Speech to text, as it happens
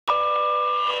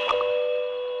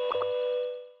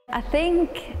I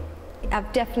think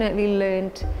I've definitely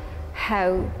learned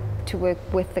how to work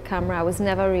with the camera. I was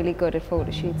never really good at photo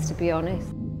shoots, to be honest.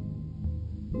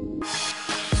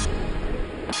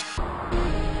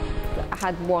 I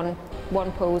had one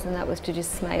pose, and that was to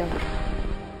just smile.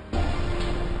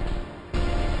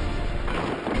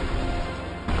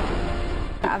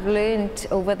 I've learned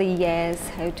over the years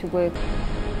how to work.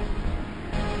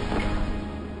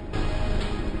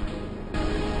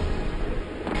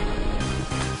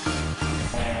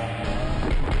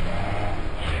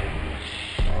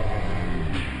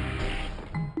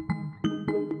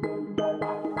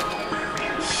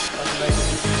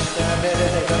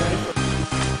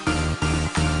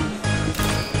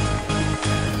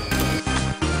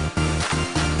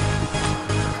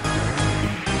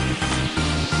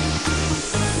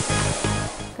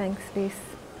 Thanks, Lise.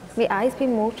 My eyes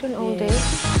been watering all day.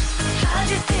 How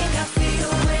do you think I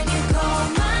feel when you call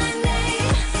my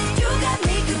name? You got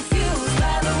me confused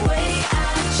by the way I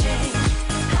change.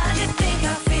 How do you think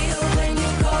I feel when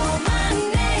you call my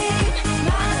name?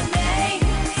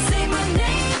 Say my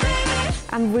name, baby.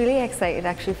 I'm really excited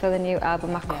actually for the new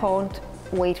album. I can't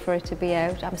wait for it to be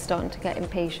out. I'm starting to get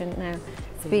impatient now.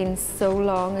 It's been so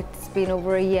long. It's been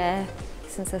over a year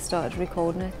since I started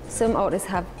recording it. Some artists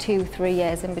have 2-3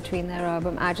 years in between their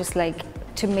album. I just like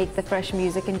to make the fresh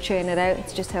music and churn it out.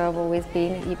 It's just how I've always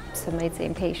been. Some might say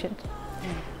impatient.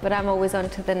 But I'm always on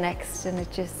to the next, and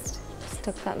it just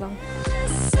took that long.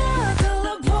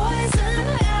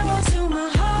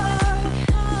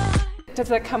 Does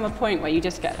there come a point where you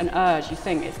just get an urge, you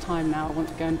think it's time now, I want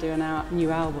to go and do a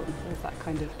new album? Or is that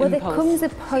kind of impulse? Well, there comes a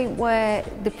point where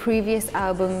the previous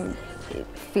album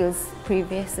feels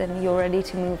previous and you're ready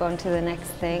to move on to the next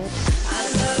thing. I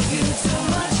love you too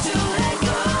much to let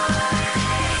go.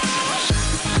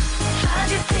 How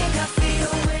do you think I feel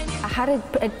when you... I had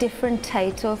a different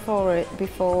title for it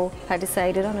before I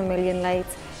decided on A Million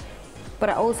Lights, but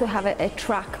I also have a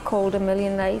track called A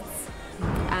Million Lights,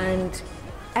 and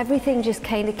everything just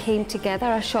kind of came together.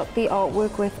 I shot the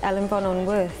artwork with Ellen von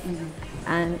Unworth,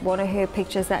 and one of her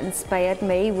pictures that inspired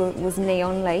me was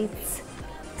neon lights.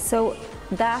 So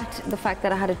the fact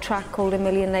that I had a track called A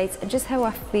Million Lights, and just how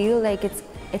I feel, like it's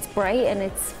bright and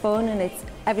it's fun and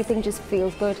everything just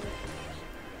feels good.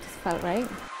 Just felt right.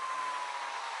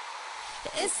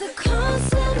 It's the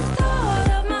constant thought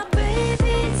of my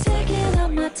baby taking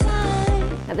up my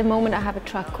time. At the moment I have a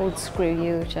track called Screw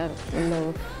You, which I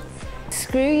love.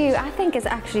 Screw You, I think, is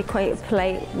actually quite a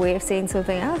polite way of saying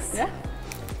something else. Yeah.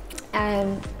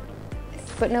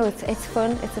 But no, it's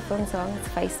fun. It's a fun song. It's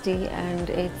feisty and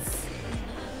it's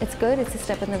good. It's a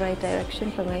step in the right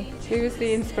direction for me. Who was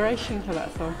the inspiration for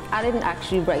that song? I didn't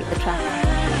actually write the track.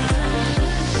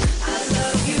 I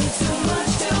love you too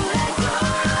much to let go.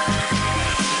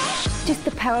 Just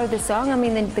the power of the song. I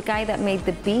mean, the guy that made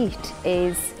the beat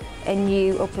is a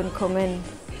new up-and-coming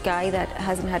guy that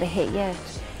hasn't had a hit yet.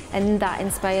 And that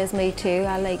inspires me too.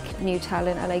 I like new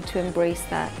talent. I like to embrace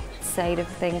that side of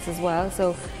things as well.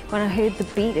 So when I heard the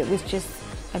beat, it was just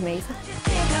amazing.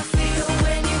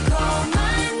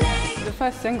 The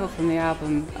first single from the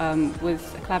album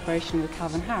was a collaboration with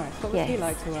Calvin Harris. What was he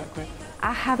like to work with?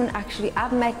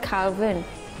 I've met Calvin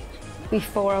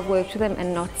before I've worked with him,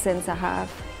 and not since I have,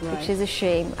 which is a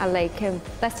shame. I like him.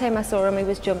 Last time I saw him, he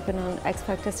was jumping on X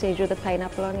Factor stage with a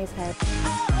pineapple on his head.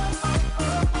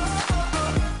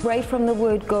 Right from the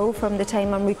word go, from the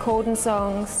time I'm recording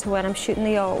songs to when I'm shooting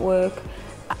the artwork,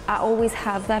 I always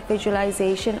have that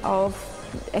visualization of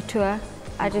a tour.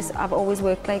 I've always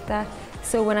worked like that.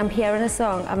 So when I'm hearing a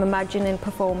song, I'm imagining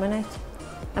performing it.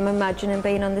 I'm imagining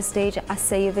being on the stage. I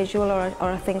see a visual or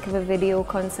I think of a video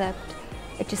concept.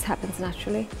 It just happens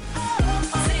naturally.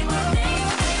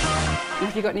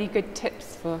 Have you got any good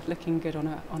tips for looking good on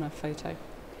a photo?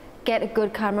 Get a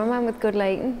good cameraman with good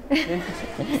lighting.